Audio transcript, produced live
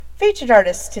Featured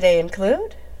artists today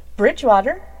include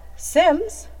Bridgewater,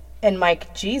 Sims, and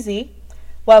Mike Jeezy.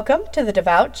 Welcome to the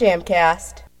Devout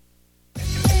Jamcast.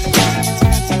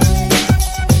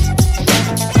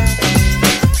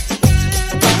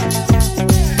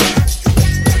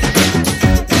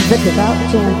 The Devout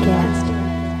Jamcast.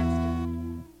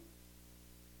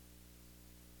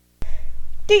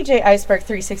 DJ Iceberg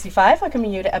 365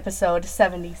 welcoming you to episode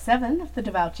 77 of the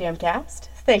Devout Jamcast.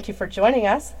 Thank you for joining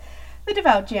us. The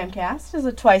Devout Jamcast is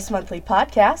a twice-monthly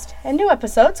podcast, and new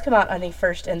episodes come out on the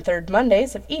first and third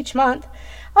Mondays of each month.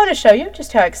 I want to show you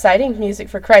just how exciting music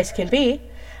for Christ can be.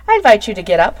 I invite you to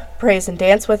get up, praise, and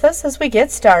dance with us as we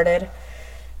get started.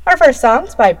 Our first song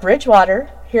is by Bridgewater.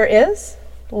 Here is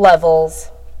Levels.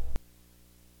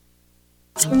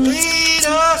 Lead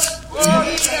us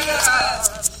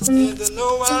into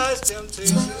no wise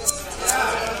temptation,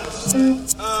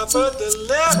 but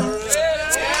deliver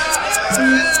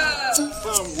us.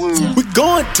 We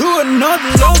going to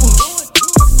another level.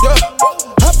 Yeah,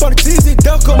 hop on the TZ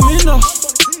Del Camino.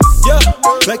 Yeah,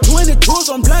 like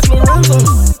 22s on Black Lorenzo.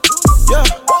 Yeah,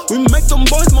 we make them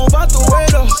boys move out the way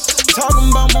though.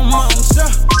 Talking about my moms,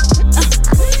 yeah.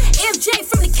 MJ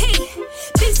from the key,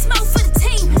 big smoke for the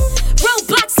team.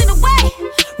 Roadblocks in the way,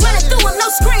 running through them, no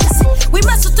screens. We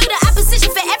muscle through the opposition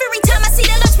for every time I see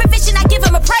the Lord's provision. I give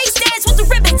him a praise dance with the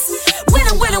ribbons.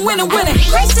 Winning, winning, winning, winning.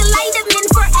 Praise the light of men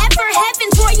forever.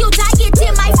 Heaven's royal deity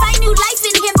might find new life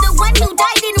in him. The one who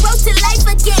died and rose to life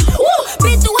again. Woo!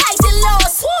 Been through heights and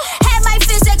lows. Had my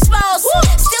fists exposed.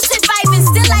 Still surviving,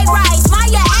 still I rise.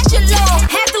 Maya Angelou.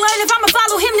 Have to learn if I'ma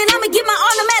follow him, then I'ma get my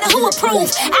all no matter who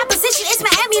approves. Opposition is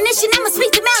my ammunition. I'ma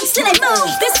speak to mountains till they move.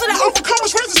 This for the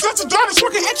overcomers, raising sons of daughters,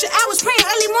 working extra hours, praying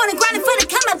early morning, grinding for the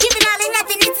come up, giving all and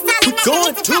nothing. It's all and nothing.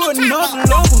 Going to another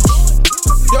level.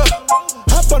 Yeah,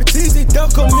 hop on the TZ Del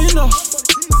Camino.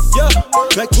 Yeah,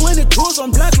 like 22s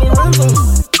on Black Lorenzo.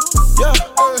 Yeah,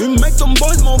 we make them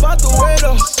boys move out the way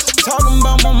though. Talking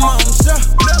about my moms, yeah.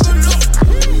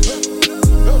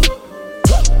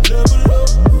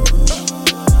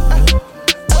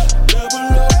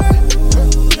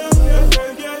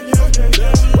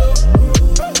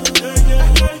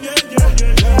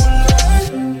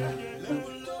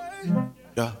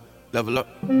 Level up.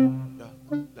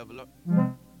 Level up.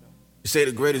 You say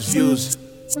the greatest views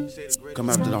come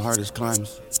after the hardest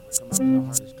climbs.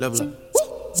 Level up.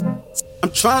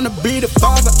 I'm trying to be the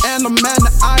father and the man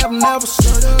that I have never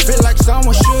seen. Feel like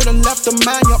someone should have left a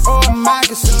manual or a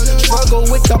magazine. Struggle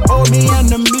with the old me and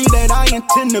the me that I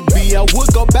intend to be. I would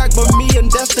go back, but me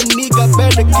and destiny got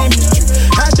better chemistry.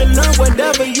 Had to learn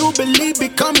whatever you believe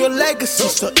become your legacy.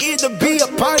 So either be a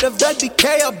part of the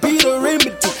decay or be the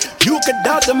remedy. You could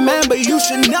doubt the man, but you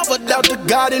should never doubt the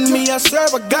God in me. I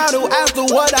serve a God who after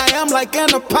what I am like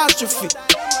an apostrophe.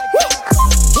 Woo!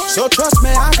 So trust me,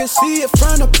 I can see it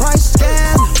from the price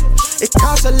scan. It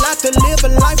costs a lot to live a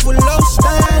life with low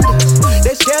standards.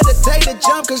 They scared to take the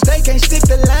jump cause they can't stick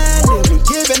the landing.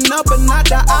 Giving up and not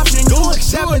the option, you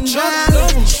accept a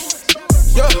challenge.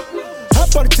 Yeah,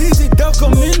 hop on the TZ Del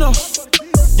Camino.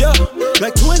 Yeah,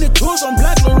 like 22s on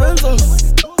Black Lorenzo.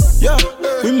 Yeah,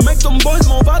 we make them boys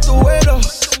move out the way though.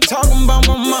 Talking about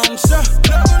my moms, yeah.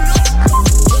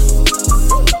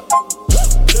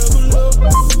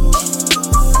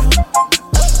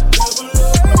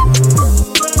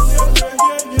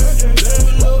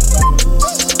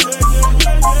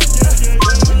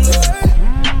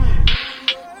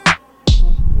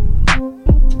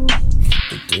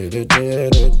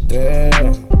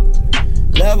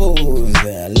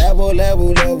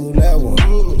 Level.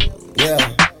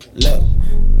 Yeah, look.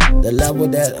 The level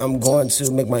that I'm going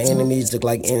to make my enemies look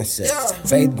like insects.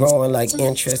 Faith growing like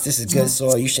interest. This is good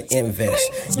soil, you should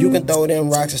invest. You can throw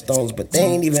them rocks and stones, but they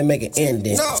ain't even make an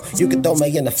indent. You can throw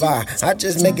me in the fire, I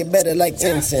just make it better like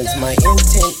incense. My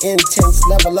intent, intense,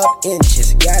 level up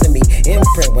inches. Guided me,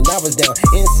 imprint when I was down.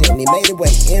 Instantly made it way,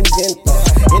 invent.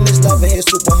 In this love here,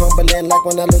 super humbling. Like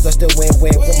when I lose, I still win.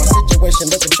 When my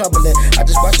situation looking troubling, I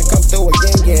just watch it come through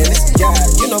again. This is God,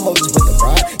 you know Moses with the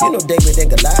rod. You know David and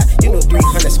Goliath. You know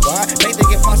 300 squad. Make the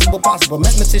impossible possible.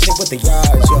 Mathematician with the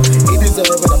odds, yo. He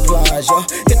deserve an applause, yo.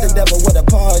 Hit the devil with a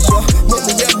pause, yo. Move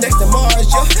me up next to Mars,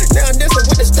 yo. Now I'm dancing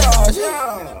with the stars, yo.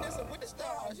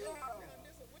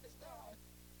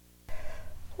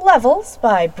 Levels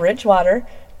by Bridgewater.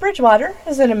 Bridgewater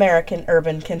is an American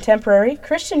urban contemporary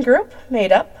Christian group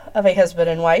made up of a husband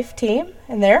and wife team,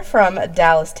 and they're from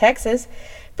Dallas, Texas.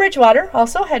 Bridgewater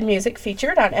also had music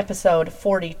featured on episode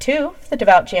 42 of the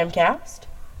Devout Jamcast.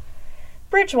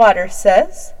 Bridgewater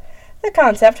says, The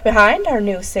concept behind our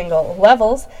new single,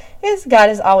 Levels, is God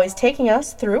is always taking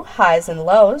us through highs and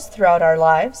lows throughout our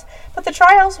lives, but the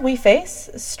trials we face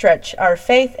stretch our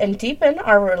faith and deepen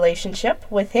our relationship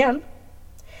with Him.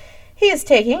 He is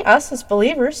taking us as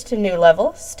believers to new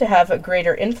levels, to have a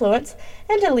greater influence,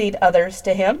 and to lead others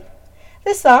to Him.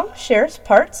 This song shares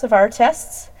parts of our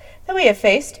tests that we have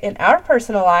faced in our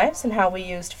personal lives and how we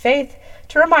used faith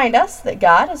to remind us that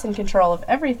God is in control of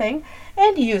everything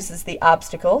and uses the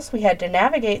obstacles we had to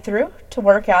navigate through to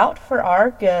work out for our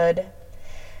good.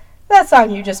 That song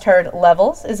you just heard,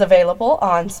 Levels, is available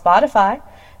on Spotify.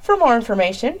 For more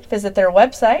information, visit their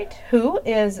website,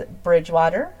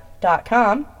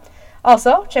 whoisbridgewater.com.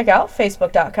 Also, check out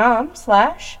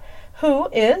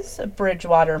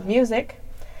facebook.com/whoisbridgewatermusic.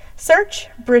 Search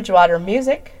Bridgewater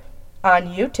Music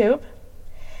on YouTube.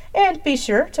 And be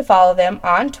sure to follow them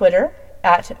on Twitter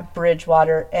at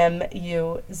Bridgewater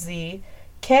MUZK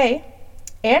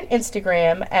and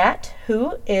Instagram at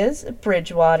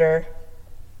whoisbridgewater.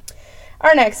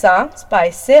 Our next song is by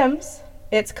Sims.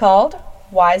 It's called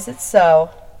Why Is It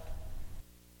So?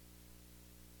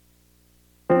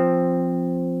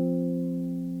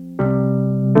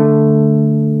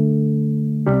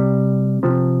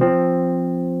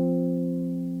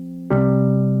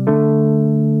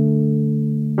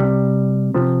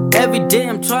 Every day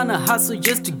I'm tryna hustle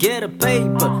just to get a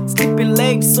paper. Sleeping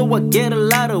late so I get a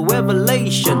lot of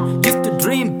revelation. Used to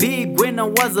dream big when I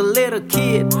was a little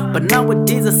kid, but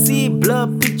nowadays I see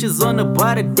blood pictures on a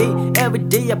brighter day. Every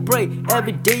day I pray,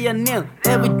 every day I kneel,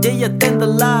 every day I thank the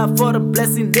Lord for the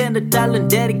blessing and the talent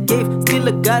that He gave. Still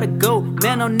I gotta go,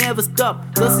 man, I'll never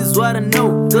stop. This is what I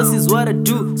know, this is what I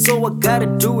do, so I gotta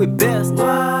do it best.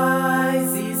 Why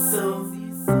is it so?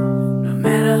 No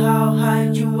matter how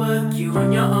hard you work, you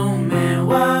on your own, man.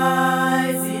 Why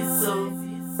is it so?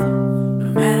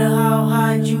 No matter how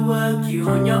hard you work, you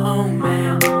on your own,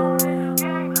 man.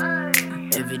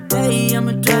 Every day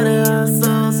I'ma try to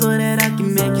hustle so that I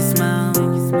can make you smile.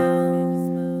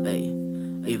 Hey,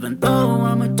 even though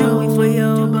I'ma do it for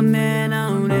you, but man, I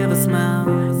don't ever smile.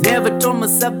 Never told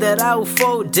myself that I would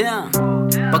fall down,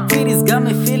 but critics got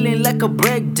me feeling like a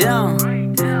breakdown.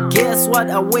 Guess what?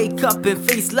 I wake up and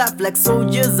face life like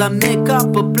soldiers. I make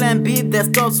up a plan B that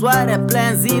stops right at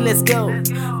plan Z. Let's go.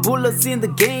 Bullets in the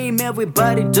game,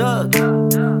 everybody dug.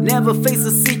 Never face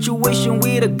a situation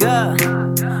with a God.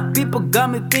 People got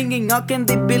me thinking, how can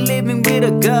they be living with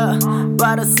a God?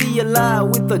 But I see a lot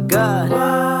with a God.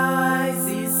 Why is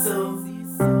it so?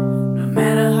 No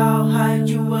matter how hard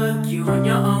you work, you on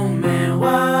your own, man.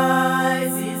 Why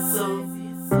is it so?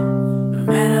 No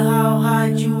matter how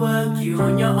hard you work, you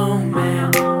on your own,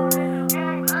 man.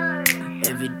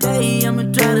 Every day I'ma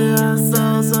try to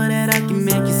hustle so that I can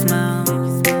make you smile.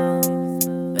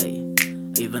 Hey,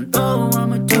 even though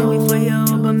I'ma do it for you,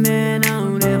 but man, I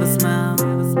don't ever smile.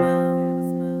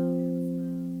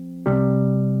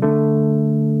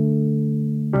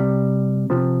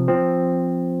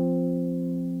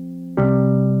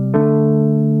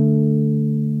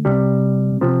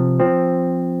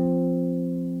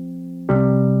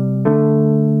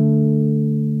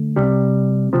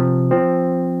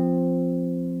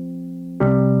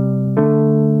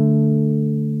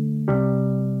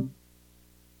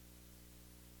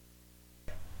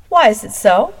 Why Is It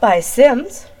So? By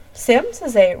Sims. Sims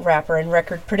is a rapper and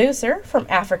record producer from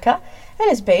Africa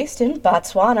and is based in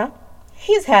Botswana.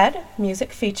 He's had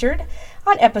music featured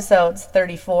on episodes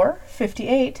 34,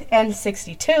 58, and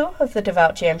 62 of the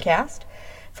Devout Jamcast.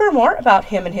 For more about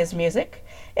him and his music,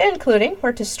 including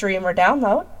where to stream or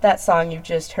download that song you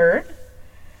just heard,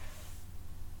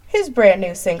 his brand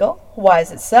new single, Why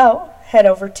Is It So?, head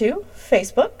over to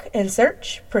Facebook and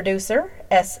search producer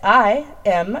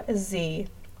SIMZ.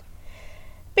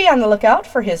 Be on the lookout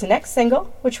for his next single,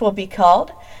 which will be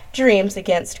called Dreams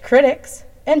Against Critics,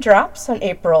 and drops on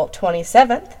April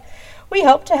 27th. We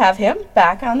hope to have him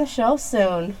back on the show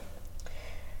soon.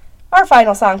 Our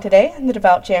final song today in the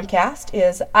Devout Jamcast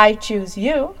is I Choose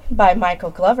You by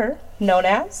Michael Glover, known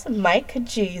as Mike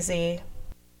Jeezy.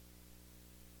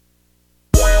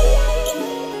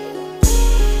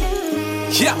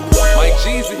 Yeah, Mike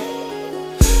Jeezy.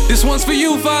 This one's for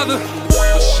you, Father.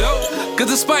 For sure. Cause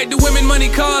despite the women, money,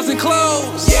 cars, and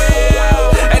clothes,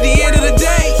 yeah, at the end of the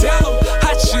day, tell them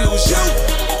I choose you.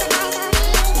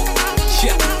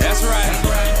 Yeah, that's right.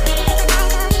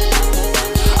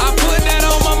 I put that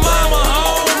on my mama,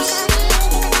 homes.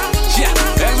 Yeah,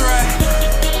 that's right.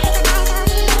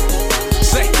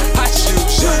 Say, I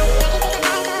choose you.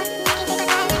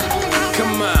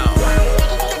 Come on.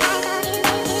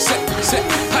 Say,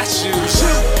 I choose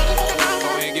you. Go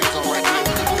ahead and give it some right quick.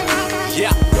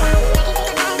 Yeah,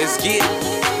 let's get it.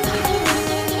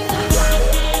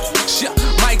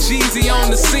 Easy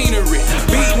on the scenery.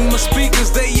 Beating my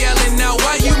speakers, they yelling out,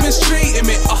 why you mistreating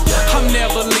me? I'm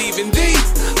never leaving thee.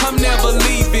 I'm never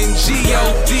leaving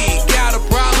G.O.D. Got a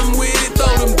problem with it,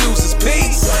 throw them deuces,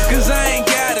 peace. Cause I ain't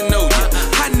gotta know you,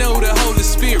 I know the Holy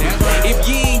Spirit. If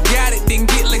you ain't got it, then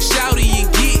get like Shouty and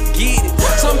get it.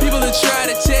 Some people will try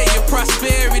to tell you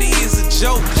prosperity is a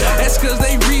joke. That's cause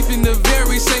they reaping the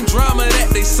very same drama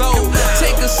that they sold.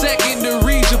 Take a second to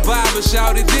read your Bible,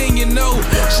 shout it, then you know.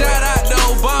 Shout out to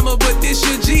Obama, but this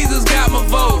year Jesus got my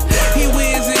vote. He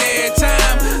wins it every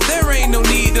time, there ain't no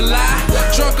need to lie.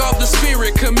 Drunk off the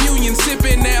spirit, communion,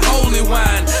 sipping that holy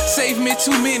wine. Saved me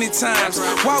too many times,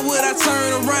 why would I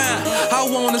turn around? I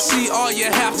wanna see all you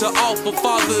have to offer,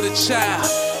 father to child.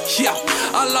 Yeah,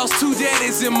 I lost 2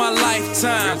 daddies in my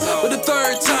lifetime, but the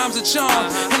third time's a charm,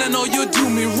 and I know you'll do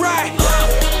me right.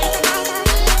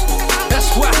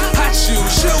 That's why I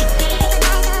choose you.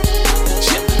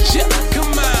 Yeah,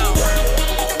 come on.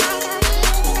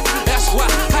 That's why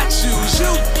I choose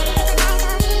you.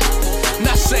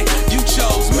 Now say you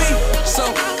chose me,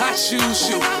 so I choose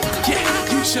you. Yeah,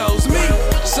 you chose me,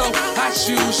 so I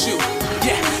choose you.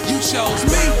 Yeah, you chose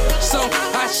me, so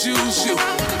I choose you.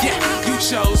 Yeah, you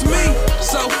chose me,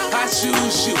 so I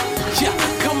choose you. Yeah,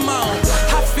 come on.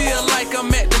 I feel like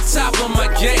I'm at the top of my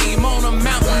game, on a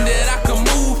mountain that I can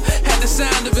move at the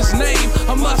sound of his name.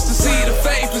 A mustard seed of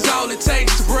faith is all it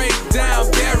takes to break down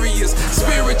barriers.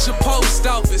 Spiritual post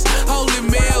office, holy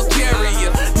mail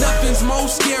carrier. Nothing's more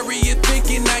scarier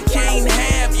thinking I can't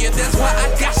have you. That's why I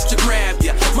got to grab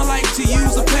you. My life to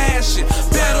use a passion.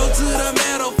 Pedal to the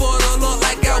metal for the Lord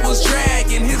like I was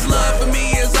dragging. His love for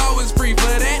me is always free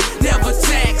for that, never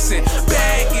taxing.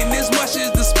 Bagging as much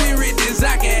as the spirit is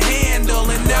I can handle.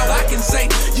 And now I can say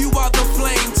you are the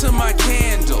flame to my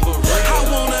candle. I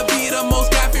wanna be the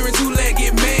most God-fearing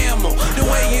two-legged mammal. The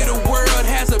way of the world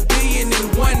has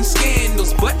 1,000,000,001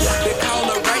 scandals, but they call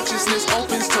the righteousness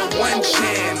opens to one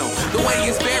channel. The way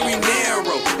is very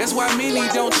narrow, that's why many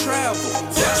don't travel.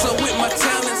 So with my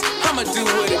talents, I'ma do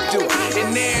what it do.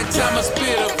 And every time I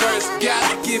spit a verse,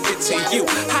 gotta give it to you.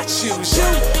 I choose you.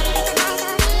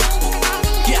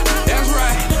 Yeah, that's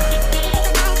right.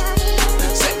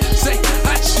 Say,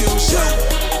 I choose you.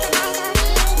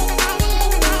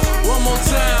 One more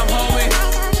time, homie.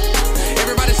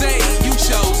 Everybody say, you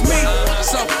chose me,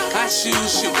 so I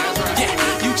choose you. Yeah,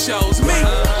 you chose me,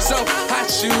 so I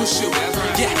choose you.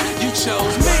 Yeah, you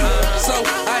chose me, so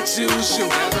I choose you.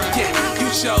 Yeah, you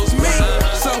chose me,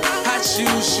 so I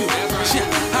choose you. Yeah,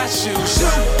 I choose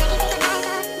you.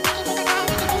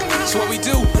 That's what we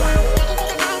do.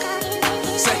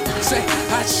 Say,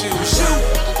 I choose you.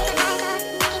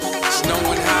 There's no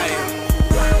one higher.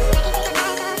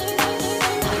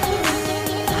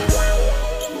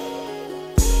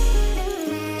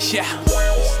 Yeah,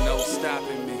 there's no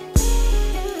stopping me.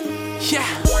 Yeah,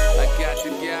 I got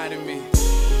the God in me.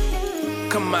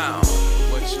 Come on,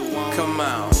 what you want? Come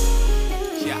on,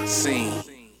 yeah, sing.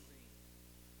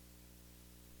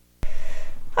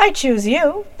 I Choose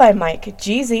You by Mike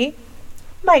Jeezy.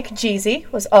 Mike Jeezy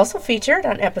was also featured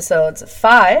on episodes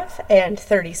 5 and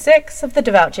 36 of the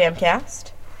Devout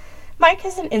Jamcast. Mike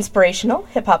is an inspirational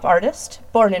hip-hop artist,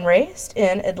 born and raised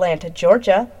in Atlanta,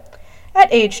 Georgia.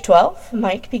 At age 12,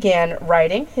 Mike began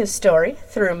writing his story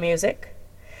through music.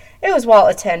 It was while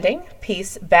attending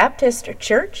Peace Baptist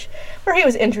Church where he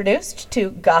was introduced to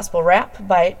gospel rap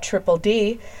by Triple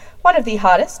D, one of the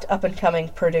hottest up-and-coming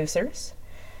producers.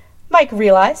 Mike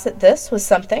realized that this was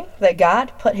something that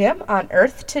God put him on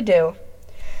earth to do.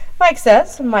 Mike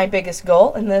says, "My biggest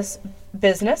goal in this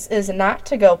business is not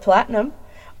to go platinum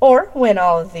or win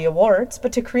all of the awards,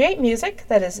 but to create music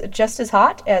that is just as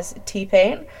hot as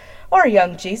T-Pain or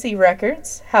Young Jeezy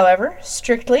records, however,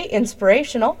 strictly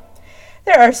inspirational.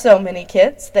 There are so many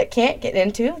kids that can't get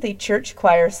into the church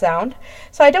choir sound,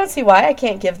 so I don't see why I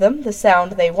can't give them the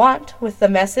sound they want with the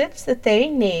message that they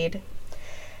need."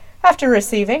 After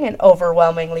receiving an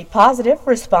overwhelmingly positive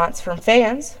response from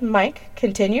fans, Mike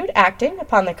continued acting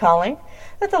upon the calling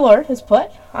that the Lord has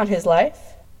put on his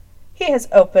life. He has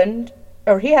performed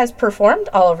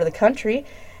all over the country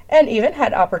and even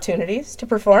had opportunities to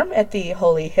perform at the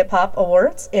Holy Hip Hop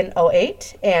Awards in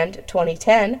 2008 and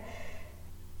 2010.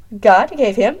 God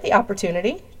gave him the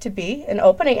opportunity to be an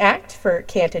opening act for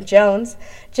Canton Jones,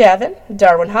 Javin,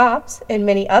 Darwin Hobbs, and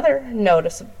many other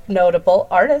notable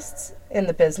artists in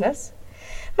the business.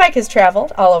 Mike has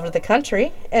traveled all over the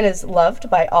country and is loved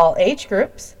by all age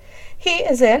groups. He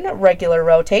is in regular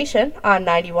rotation on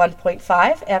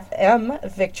 91.5 FM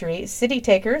Victory City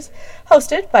Takers,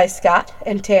 hosted by Scott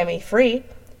and Tammy Free,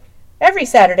 every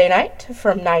Saturday night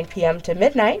from 9 p.m. to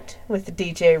midnight with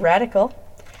DJ Radical.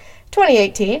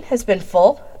 2018 has been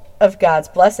full of God's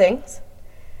blessings.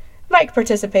 Mike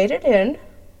participated in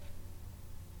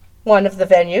one of the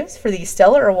venues for the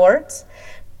Stellar Awards,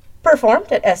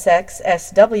 performed at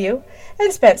SXSW,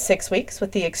 and spent 6 weeks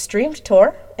with the Extreme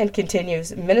Tour and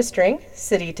continues ministering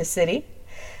city to city.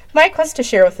 Mike wants to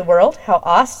share with the world how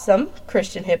awesome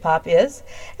Christian hip-hop is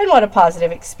and what a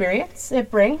positive experience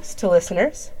it brings to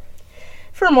listeners.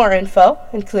 For more info,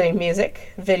 including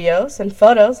music, videos, and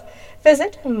photos,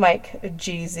 visit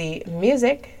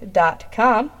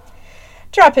MikeGZmusic.com.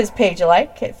 Drop his page a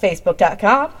like at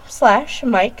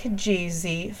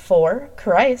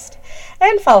facebook.com/MikeGZ4Christ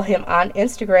and follow him on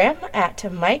Instagram at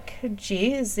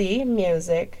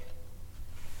MikeGZmusic.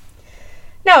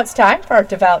 Now it's time for our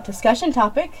Devout discussion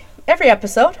topic. Every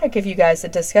episode, I give you guys a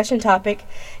discussion topic.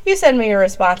 You send me your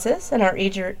responses, and I'll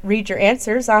read your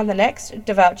answers on the next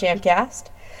Devout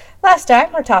Jamcast. Last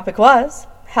time, our topic was,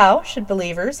 how should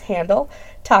believers handle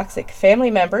toxic family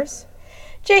members?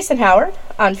 Jason Howard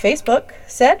on Facebook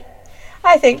said,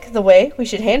 I think the way we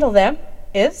should handle them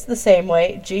is the same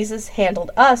way Jesus handled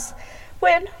us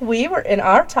when we were in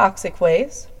our toxic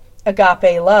ways.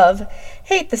 Agape love,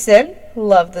 hate the sin,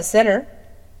 love the sinner.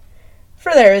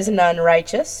 For there is none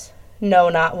righteous, no,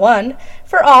 not one,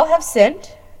 for all have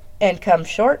sinned and come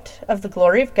short of the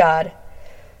glory of God.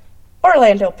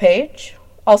 Orlando Page,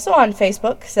 also on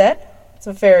Facebook, said, it's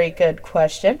a very good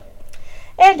question.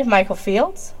 And Michael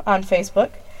Fields on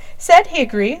Facebook said he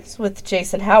agrees with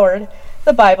Jason Howard.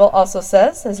 The Bible also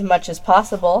says, as much as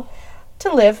possible,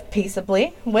 to live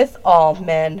peaceably with all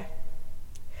men.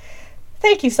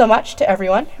 Thank you so much to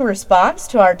everyone who responds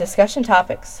to our discussion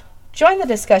topics. Join the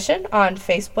discussion on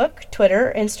Facebook,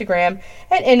 Twitter, Instagram,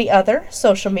 and any other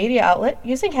social media outlet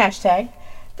using hashtag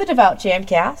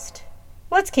 #TheDevoutJamcast.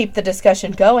 Let's keep the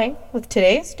discussion going with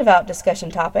today's Devout discussion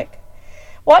topic.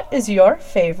 What is your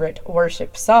favorite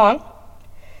worship song?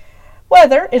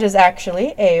 Whether it is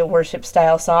actually a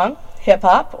worship-style song,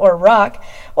 hip-hop, or rock,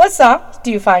 what song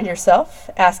do you find yourself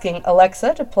asking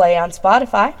Alexa to play on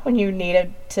Spotify when you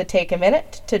needed to take a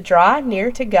minute to draw near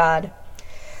to God?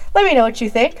 Let me know what you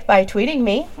think by tweeting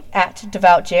me at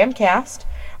DevoutJamcast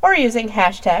or using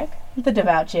hashtag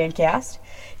 #TheDevoutJamcast.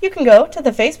 You can go to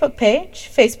the Facebook page,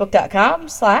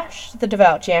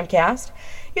 facebook.com/TheDevoutJamcast.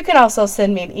 You can also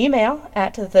send me an email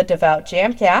at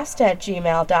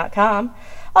thedevoutjamcast@gmail.com.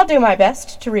 I'll do my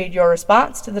best to read your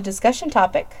response to the discussion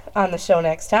topic on the show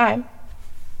next time.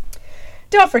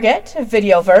 Don't forget,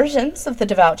 video versions of the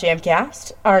Devout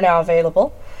Jamcast are now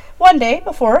available one day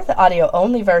before the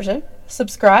audio-only version.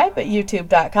 Subscribe at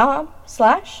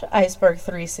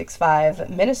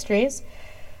youtube.com/iceberg365ministries.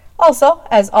 Also,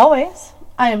 as always,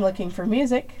 I am looking for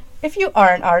music. If you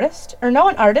are an artist or know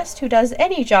an artist who does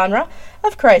any genre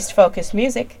of Christ-focused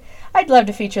music, I'd love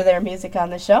to feature their music on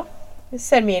the show.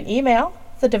 Send me an email,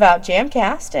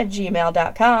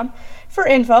 thedevoutjamcast@gmail.com, for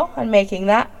info on making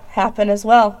that happen as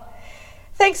well.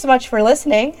 Thanks so much for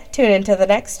listening. Tune in to the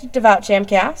next Devout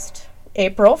Jamcast,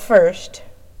 April 1st.